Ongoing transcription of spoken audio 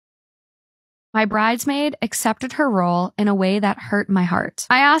My bridesmaid accepted her role in a way that hurt my heart.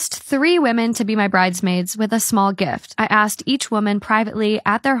 I asked 3 women to be my bridesmaids with a small gift. I asked each woman privately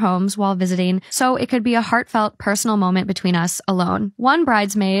at their homes while visiting, so it could be a heartfelt personal moment between us alone. One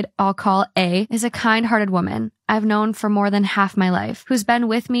bridesmaid, I'll call A, is a kind-hearted woman I've known for more than half my life, who's been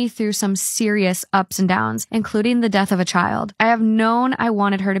with me through some serious ups and downs, including the death of a child. I have known I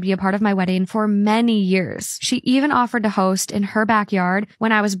wanted her to be a part of my wedding for many years. She even offered to host in her backyard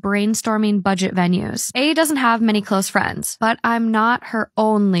when I was brainstorming budget venues. A doesn't have many close friends, but I'm not her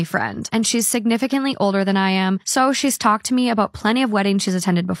only friend, and she's significantly older than I am, so she's talked to me about plenty of weddings she's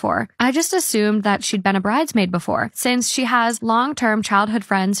attended before. I just assumed that she'd been a bridesmaid before, since she has long-term childhood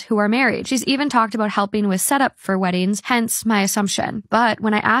friends who are married. She's even talked about helping with setup for weddings, hence my assumption. But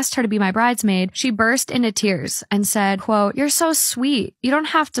when I asked her to be my bridesmaid, she burst into tears and said, quote, "You're so sweet. You don't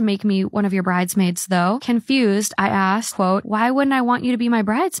have to make me one of your bridesmaids though." Confused, I asked, quote, "Why wouldn't I want you to be my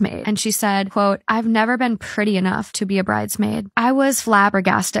bridesmaid?" And she said, quote, "I've never been pretty enough to be a bridesmaid." I was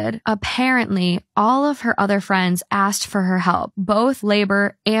flabbergasted. Apparently, all of her other friends asked for her help, both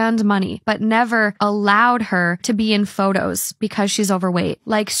labor and money, but never allowed her to be in photos because she's overweight.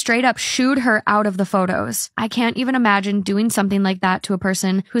 Like straight up shooed her out of the photos. I can't even imagine doing something like that to a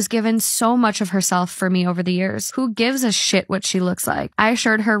person who's given so much of herself for me over the years. Who gives a shit what she looks like? I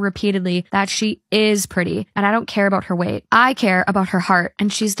assured her repeatedly that she is pretty, and I don't care about her weight. I care about her heart,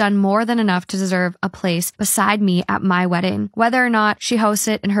 and she's done more than enough to deserve a place beside me at my wedding, whether or not she hosts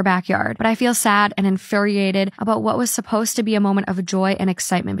it in her backyard. But I feel sad and infuriated about what was supposed to be a moment of joy and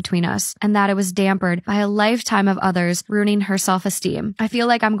excitement between us, and that it was dampered by a lifetime of others ruining her self-esteem. I feel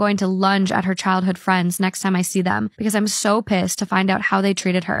like I'm going to lunge at her childhood friends next time I see them, because I'm so pissed to find out how they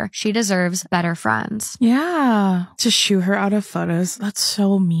treated her. She deserves better friends. Yeah. To shoo her out of photos. That's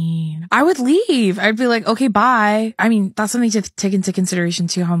so mean. I would leave. I'd be like, okay, bye. I mean, that's something to take into consideration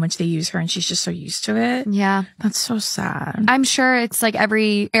too, how much they use her, and she's just so used to it. Yeah. That's so sad. I'm sure it's like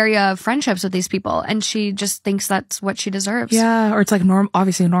every area of friendships with these people, and she just thinks that's what she deserves. Yeah. Or it's like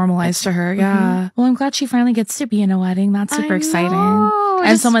obviously normalized to her. Yeah. Well, I'm glad she finally gets to be in a wedding. That's super exciting.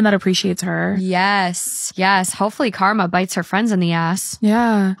 And someone that appreciates her. Yes. Yes. Hopefully karma bites her friends in the ass.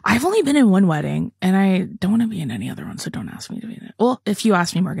 Yeah. I've only been in one wedding, and I don't want to be in any other one, so don't ask me to be in it. Well, if you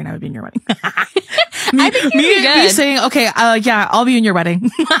ask me, Morgan, I would be in your wedding. I think you'd be good. Me saying, okay, yeah, I'll be in your wedding.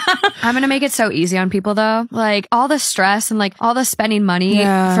 I'm going to make it so easy on people though. Like all the stress and like all the spending money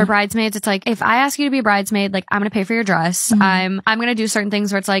for bridesmaids. It's like, if I ask you to be a bridesmaid, like I'm going to pay for your dress. I'm going to do certain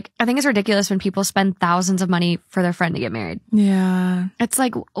things where it's like, I think it's ridiculous when people spend thousands of money for their friend to get married. Yeah. It's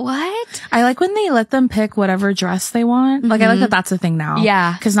like, what? I like when they let them pick whatever dress they want. Like I like that that's a thing now.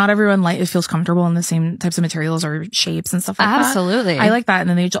 Yeah. Cause not everyone feels comfortable in the same types of materials or shapes and stuff like that. Absolutely. I like that. And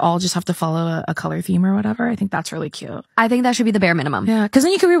then they all just have to follow a color theme or whatever. I think that's really cute. I think that should be the bare minimum. Yeah. Cause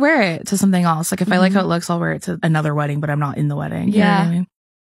then you can rewear it to something else. Like if I like how it looks, I'll wear it to another wedding, but I'm not in the wedding. You know what I mean?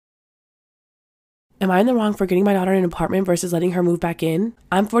 Am I in the wrong for getting my daughter an apartment versus letting her move back in?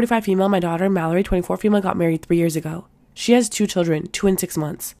 I'm 45 female. My daughter, Mallory, 24 female, got married 3 years ago. She has 2 children, 2 and 6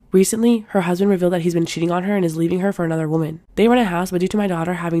 months. Recently, her husband revealed that he's been cheating on her and is leaving her for another woman. They rent a house, but due to my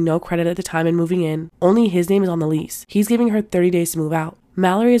daughter having no credit at the time and moving in, only his name is on the lease. He's giving her 30 days to move out.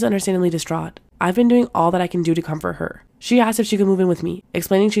 Mallory is understandably distraught. I've been doing all that I can do to comfort her. She asked if she could move in with me,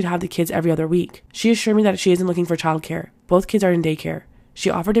 explaining she'd have the kids every other week. She assured me that she isn't looking for childcare. Both kids are in daycare. She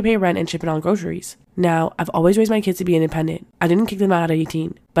offered to pay rent and chip in on groceries. Now, I've always raised my kids to be independent. I didn't kick them out at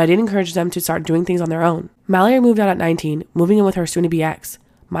 18, but I did encourage them to start doing things on their own. Mallory moved out at 19, moving in with her soon-to-be ex.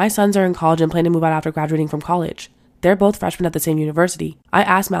 My sons are in college and plan to move out after graduating from college. They're both freshmen at the same university. I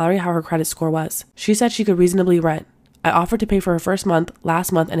asked Mallory how her credit score was. She said she could reasonably rent. I offered to pay for her first month,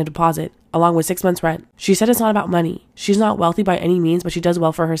 last month, and a deposit, along with 6 months rent. She said it's not about money. She's not wealthy by any means, but she does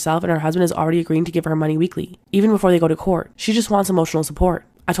well for herself, and her husband is already agreeing to give her money weekly, even before they go to court. She just wants emotional support.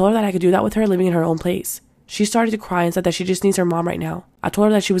 I told her that I could do that with her living in her own place. She started to cry and said that she just needs her mom right now. I told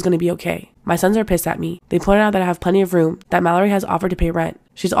her that she was going to be okay. My sons are pissed at me. They pointed out that I have plenty of room, that Mallory has offered to pay rent.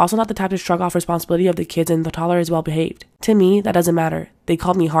 She's also not the type to shrug off responsibility of the kids, and the toddler is well behaved. To me, that doesn't matter. They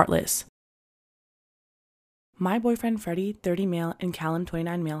called me heartless. My boyfriend Freddie, 30 male, and Callum,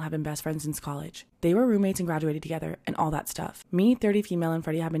 29 male, have been best friends since college. They were roommates and graduated together, and all that stuff. Me, 30 female, and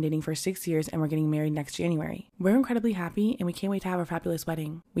Freddie have been dating for 6 years, and we're getting married next January. We're incredibly happy, and we can't wait to have a fabulous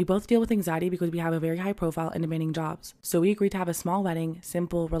wedding. We both deal with anxiety because we have a very high profile and demanding jobs, so we agreed to have a small wedding,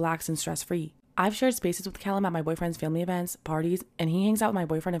 simple, relaxed, and stress-free. I've shared spaces with Callum at my boyfriend's family events, parties, and he hangs out with my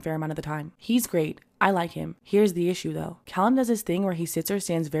boyfriend a fair amount of the time. He's great. I like him. Here's the issue though. Callum does this thing where he sits or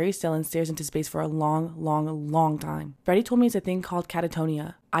stands very still and stares into space for a long time. Freddie told me it's a thing called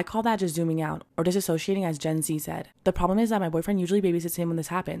catatonia. I call that just zooming out, or disassociating, as Gen Z said. The problem is that my boyfriend usually babysits him when this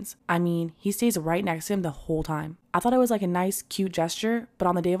happens. I mean, he stays right next to him the whole time. I thought it was like a nice, cute gesture, but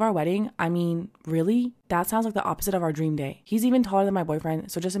on the day of our wedding, I mean, really? That sounds like the opposite of our dream day. He's even taller than my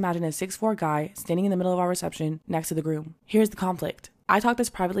boyfriend, so just imagine a 6'4" guy standing in the middle of our reception next to the groom. Here's the conflict. I talked this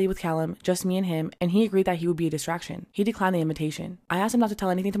privately with Callum, just me and him, and he agreed that he would be a distraction. He declined the invitation. I asked him not to tell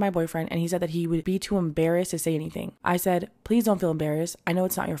anything to my boyfriend, and he said that he would be too embarrassed to say anything. I said, please don't feel embarrassed. I know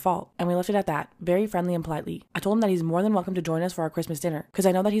it's not your fault. And we left it at that, very friendly and politely. I told him that he's more than welcome to join us for our Christmas dinner, because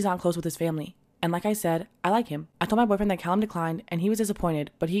I know that he's not close with his family. And like I said, I like him. I told my boyfriend that Callum declined, and he was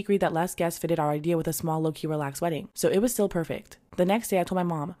disappointed, but he agreed that less guests fitted our idea with a small, low-key, relaxed wedding. So it was still perfect. The next day, I told my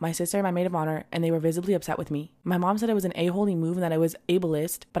mom, my sister, and my maid of honor, and they were visibly upset with me. My mom said it was an a-holy move and that it was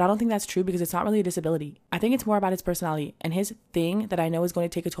ableist, but I don't think that's true because it's not really a disability. I think it's more about his personality and his thing that I know is going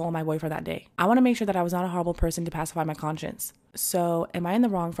to take a toll on my boyfriend that day. I want to make sure that I was not a horrible person to pacify my conscience. So, am I in the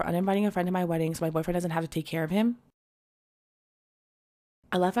wrong for uninviting a friend to my wedding so my boyfriend doesn't have to take care of him?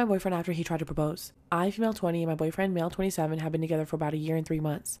 I left my boyfriend after he tried to propose. I, female 20, and my boyfriend, male 27, have been together for about a year and 3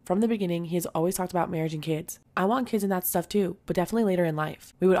 months. From the beginning, he has always talked about marriage and kids. I want kids and that stuff too, but definitely later in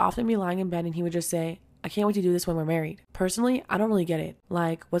life. We would often be lying in bed and he would just say, I can't wait to do this when we're married. Personally, I don't really get it.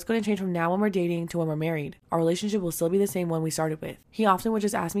 Like, what's going to change from now when we're dating to when we're married? Our relationship will still be the same one we started with. He often would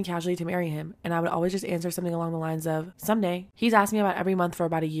just ask me casually to marry him, and I would always just answer something along the lines of, someday. He's asked me about every month for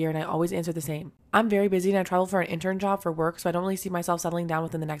about a year, and I always answer the same. I'm very busy and I travel for an intern job for work, so I don't really see myself settling down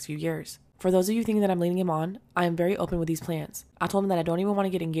within the next few years. For those of you thinking that I'm leading him on, I am very open with these plans. I told him that I don't even want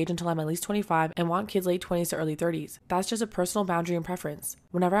to get engaged until I'm at least 25 and want kids late 20s to early 30s. That's just a personal boundary and preference.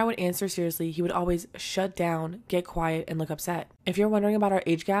 Whenever I would answer seriously, he would always shut down, get quiet, and look upset. If you're wondering about our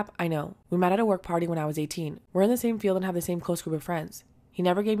age gap, I know. We met at a work party when I was 18. We're in the same field and have the same close group of friends. He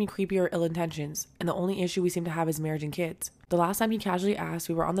never gave me creepy or ill intentions, and the only issue we seem to have is marriage and kids. The last time he casually asked,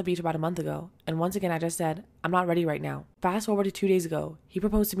 we were on the beach about a month ago, and once again I just said, I'm not ready right now. Fast forward to 2 days ago, he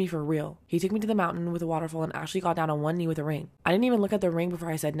proposed to me for real. He took me to the mountain with a waterfall and actually got down on one knee with a ring. I didn't even look at the ring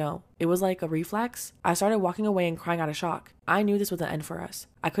before I said no. It was like a reflex. I started walking away and crying out of shock. I knew this was the end for us.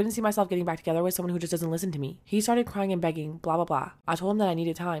 I couldn't see myself getting back together with someone who just doesn't listen to me. He started crying and begging, blah blah blah. I told him that I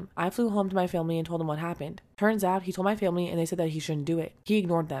needed time. I flew home to my family and told him what happened. Turns out he told my family and they said that he shouldn't do it. He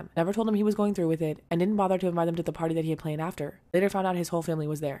ignored them, never told them he was going through with it, and didn't bother to invite them to the party that he had planned after. Later found out his whole family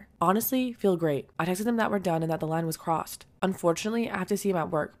was there. Honestly, feel great. I texted them that we're done and that the line was crossed. Unfortunately, I have to see him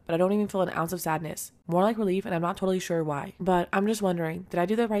at work, but I don't even feel an ounce of sadness. More like relief, and I'm not totally sure why. But I'm just wondering, did I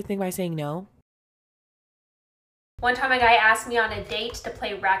do the right thing by saying no? One time a guy asked me on a date to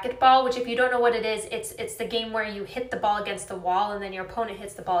play racquetball, which if you don't know what it is, it's the game where you hit the ball against the wall and then your opponent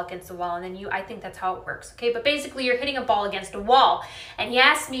hits the ball against the wall and then I think that's how it works, okay? But basically you're hitting a ball against a wall, and he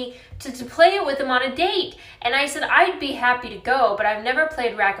asked me to play it with him on a date, and I said I'd be happy to go, but I've never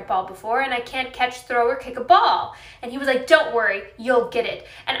played racquetball before and I can't catch, throw, or kick a ball. And he was like, don't worry, you'll get it.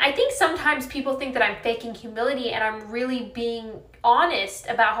 And I think sometimes people think that I'm faking humility and I'm really being honest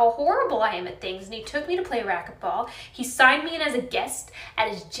about how horrible I am at things. And he took me to play racquetball. He signed me in as a guest at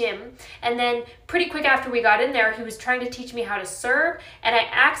his gym, and then pretty quick after we got in there, he was trying to teach me how to serve, and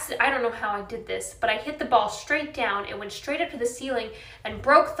I don't know how I did this, but I hit the ball straight down. It went straight up to the ceiling and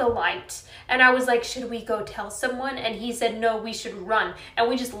broke the light, and I was like, should we go tell someone? And he said, no, we should run, and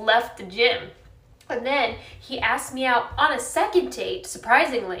we just left the gym. And then he asked me out on a second date,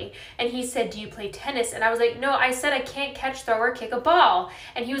 surprisingly, and he said, do you play tennis? And I was like, no, I said I can't catch, throw, or kick a ball.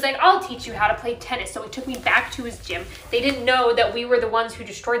 And he was like, I'll teach you how to play tennis. So he took me back to his gym. They didn't know that we were the ones who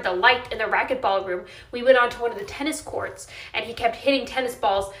destroyed the light in the racquetball room. We went onto one of the tennis courts, and he kept hitting tennis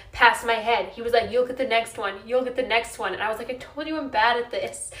balls past my head. He was like, you'll get the next one. You'll get the next one. And I was like, I told you I'm bad at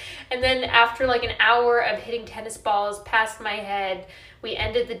this. And then after like an hour of hitting tennis balls past my head, we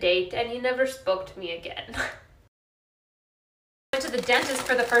ended the date, and he never spoke to me again. I went to the dentist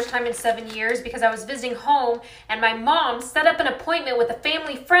for the first time in 7 years because I was visiting home, and my mom set up an appointment with a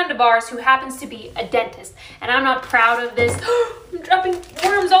family friend of ours who happens to be a dentist. And I'm not proud of this. I'm dropping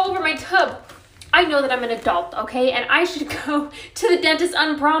worms all over my tub. I know that I'm an adult, okay? And I should go to the dentist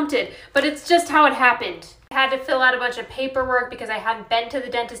unprompted, but it's just how it happened. I had to fill out a bunch of paperwork because I hadn't been to the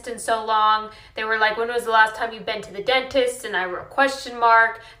dentist in so long. They were like, when was the last time you've been to the dentist? And I wrote question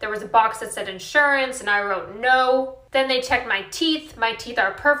mark. There was a box that said insurance, and I wrote no. Then they checked my teeth. My teeth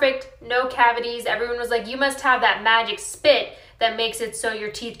are perfect, no cavities. Everyone was like, you must have that magic spit that makes it so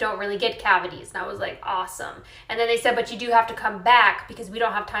your teeth don't really get cavities. And I was like, awesome. And then they said, but you do have to come back because we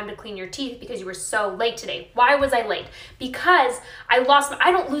don't have time to clean your teeth because you were so late today. Why was I late? Because I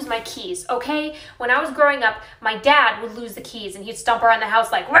don't lose my keys, okay? When I was growing up, my dad would lose the keys and he'd stomp around the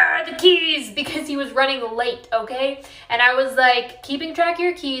house like, where are the keys? Because he was running late, okay? And I was like, keeping track of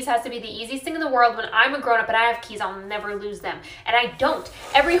your keys has to be the easiest thing in the world. When I'm a grown-up and I have keys, I'll never lose them. And I don't.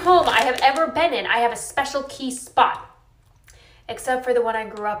 Every home I have ever been in, I have a special key spot. Except for the one I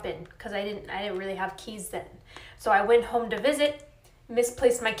grew up in, because I didn't really have keys then. So I went home to visit,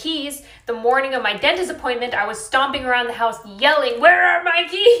 misplaced my keys. The morning of my dentist appointment, I was stomping around the house yelling, where are my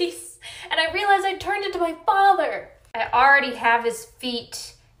keys? And I realized I turned into my father. I already have his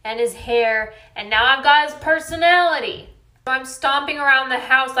feet and his hair, and now I've got his personality. So I'm stomping around the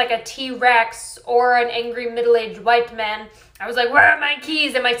house like a T-Rex or an angry middle-aged white man. I was like, where are my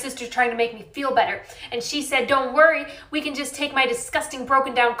keys? And my sister's trying to make me feel better. And she said, don't worry, we can just take my disgusting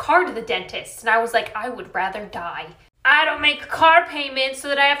broken down car to the dentist. And I was like, I would rather die. I don't make car payments so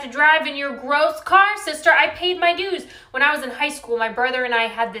that I have to drive in your gross car, sister. I paid my dues. When I was in high school, my brother and I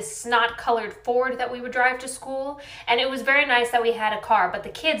had this snot-colored Ford that we would drive to school, and it was very nice that we had a car, but the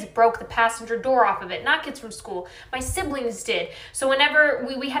kids broke the passenger door off of it. Not kids from school. My siblings did. So whenever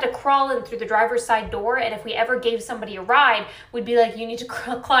we had to crawl in through the driver's side door, and if we ever gave somebody a ride, we'd be like, you need to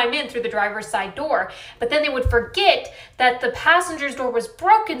climb in through the driver's side door. But then they would forget that the passenger's door was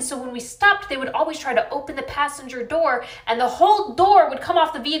broken, so when we stopped, they would always try to open the passenger door, and the whole door would come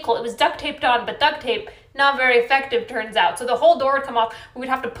off the vehicle. It was duct taped on, but duct tape, not very effective, turns out. So the whole door would come off. We would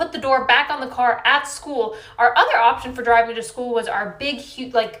have to put the door back on the car at school. Our other option for driving to school was our big,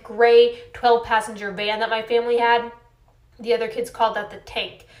 huge, like gray 12-passenger van that my family had. The other kids called that the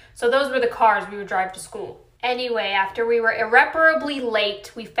tank. So those were the cars we would drive to school. Anyway, after we were irreparably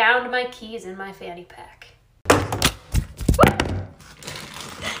late, we found my keys in my fanny pack.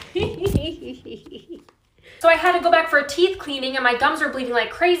 So I had to go back for a teeth cleaning and my gums were bleeding like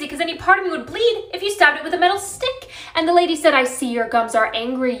crazy because any part of me would bleed if you stabbed it with a metal stick. And the lady said, I see your gums are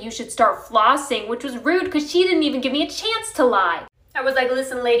angry, you should start flossing, which was rude because she didn't even give me a chance to lie. I was like,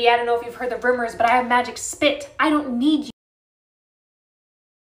 listen lady, I don't know if you've heard the rumors, but I have magic spit. I don't need